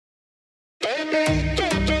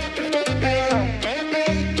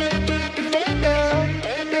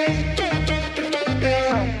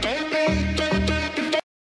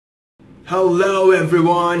Hello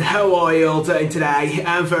everyone, how are you all doing today?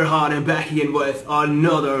 I'm Farhan and back again with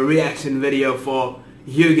another reaction video for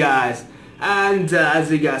you guys. And as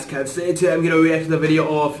you guys can see today, I'm gonna react to the video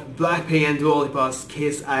of Blackpink and Dua Lipa's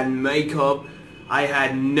Kiss and Makeup. I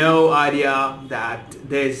had no idea that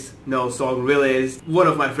this song released. One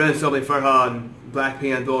of my friends told me, Farhan,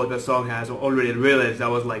 Blackpink and Dua Lipa's song has already released. I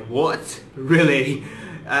was like, what? Really?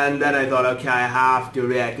 And then I thought, okay, I have to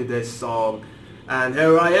react to this song. And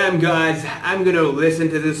here I am, guys. I'm gonna listen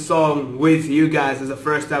to this song with you guys. It's the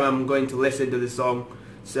first time I'm going to listen to this song.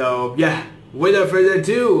 So yeah, without further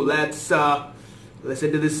ado, let's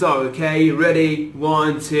listen to this song, okay? Ready?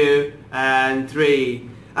 1, 2, and 3.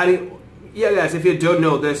 Yeah guys, if you don't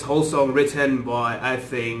know, this whole song written by, I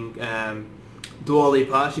think, Dua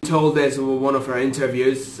Lipa. She told this in one of her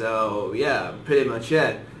interviews, so yeah, pretty much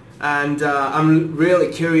it. And I'm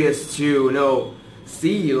really curious to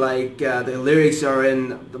see like the lyrics are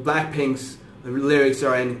in the Blackpink's lyrics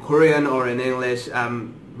are in Korean or in English.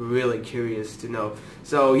 I'm really curious to know.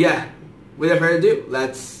 So yeah, without further ado,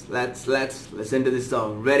 let's listen to this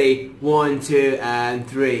song. Ready? 1, 2, and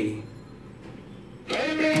 3.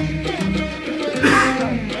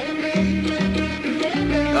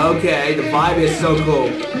 Okay, the vibe is so cool.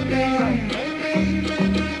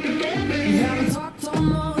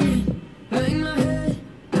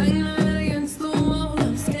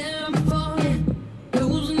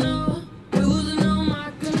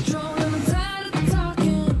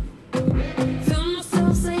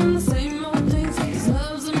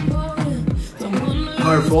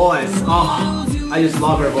 Her voice, oh, I just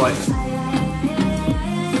love her voice.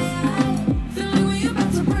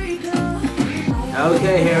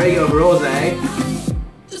 Okay, here we go, Rose.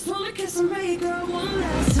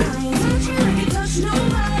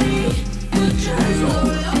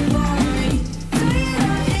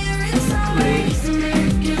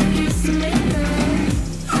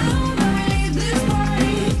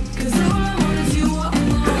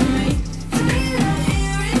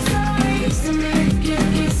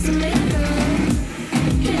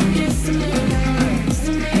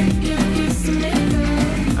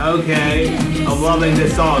 Okay, I'm loving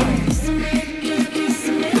this song.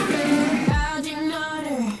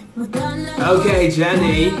 Okay,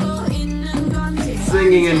 Jenny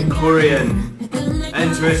singing in Korean.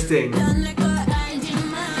 Interesting.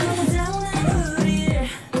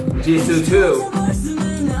 Jisoo too.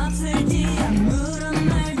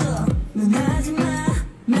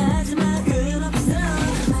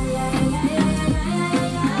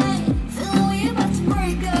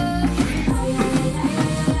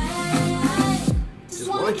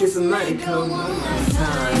 Kiss and let it come one last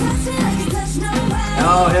time.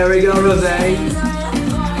 Oh, here we go, Rose.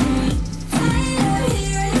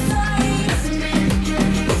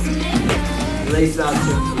 Lisa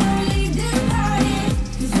too.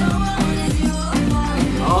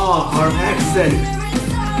 Oh, her accent,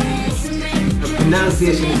 her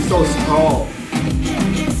pronunciation is so strong.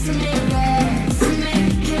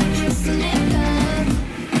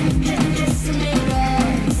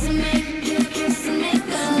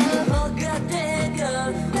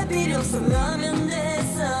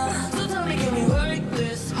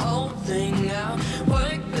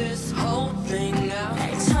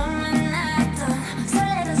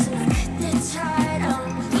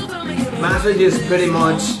 Message is pretty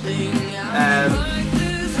much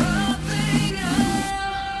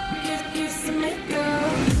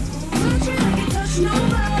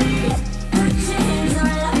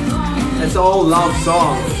it's all love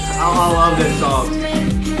song. I love this song.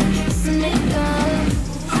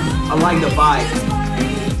 I like the vibe.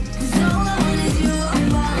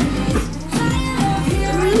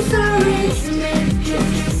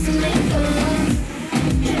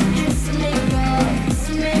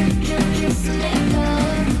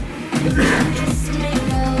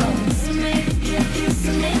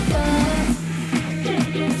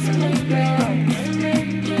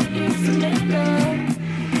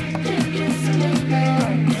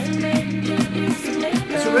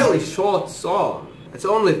 It's a really short song. It's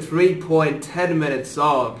only 3.10 minute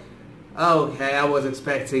song. Okay, I was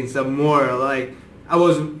expecting some more. Like I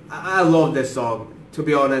love this song. To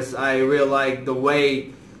be honest, I really like the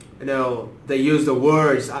way they use the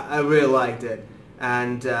words. I really liked it.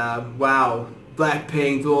 And wow,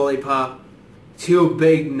 Blackpink, Dua Lipa, 2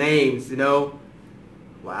 big names,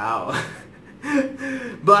 wow.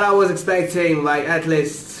 But I was expecting like at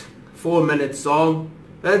least 4-minute song.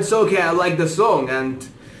 But it's okay, I like the song, and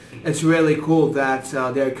it's really cool that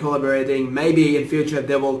they're collaborating. Maybe in future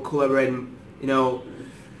they will collaborate,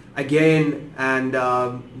 again, and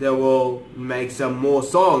they will make some more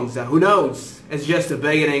songs. Who knows? It's just the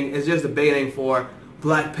beginning. It's just the beginning for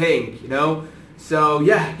Blackpink. So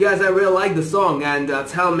yeah, guys, I really like the song, and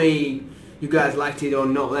tell me you guys liked it or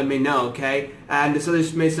not. Let me know, okay? And so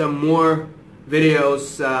just made some more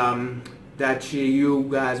videos that you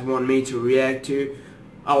guys want me to react to.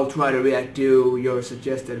 I'll try to react to your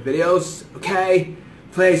suggested videos, okay?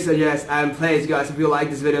 Please suggest, and please guys, if you like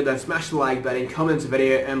this video, then smash the like button, comment the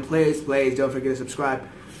video, and please don't forget to subscribe.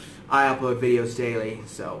 I upload videos daily,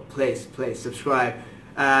 so please subscribe.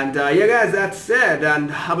 And yeah guys, that's it,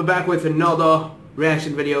 and I'll be back with another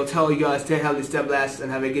reaction video. Tell you guys, stay healthy, stay blessed,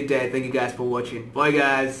 and have a good day. Thank you guys for watching. Bye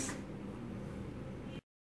guys.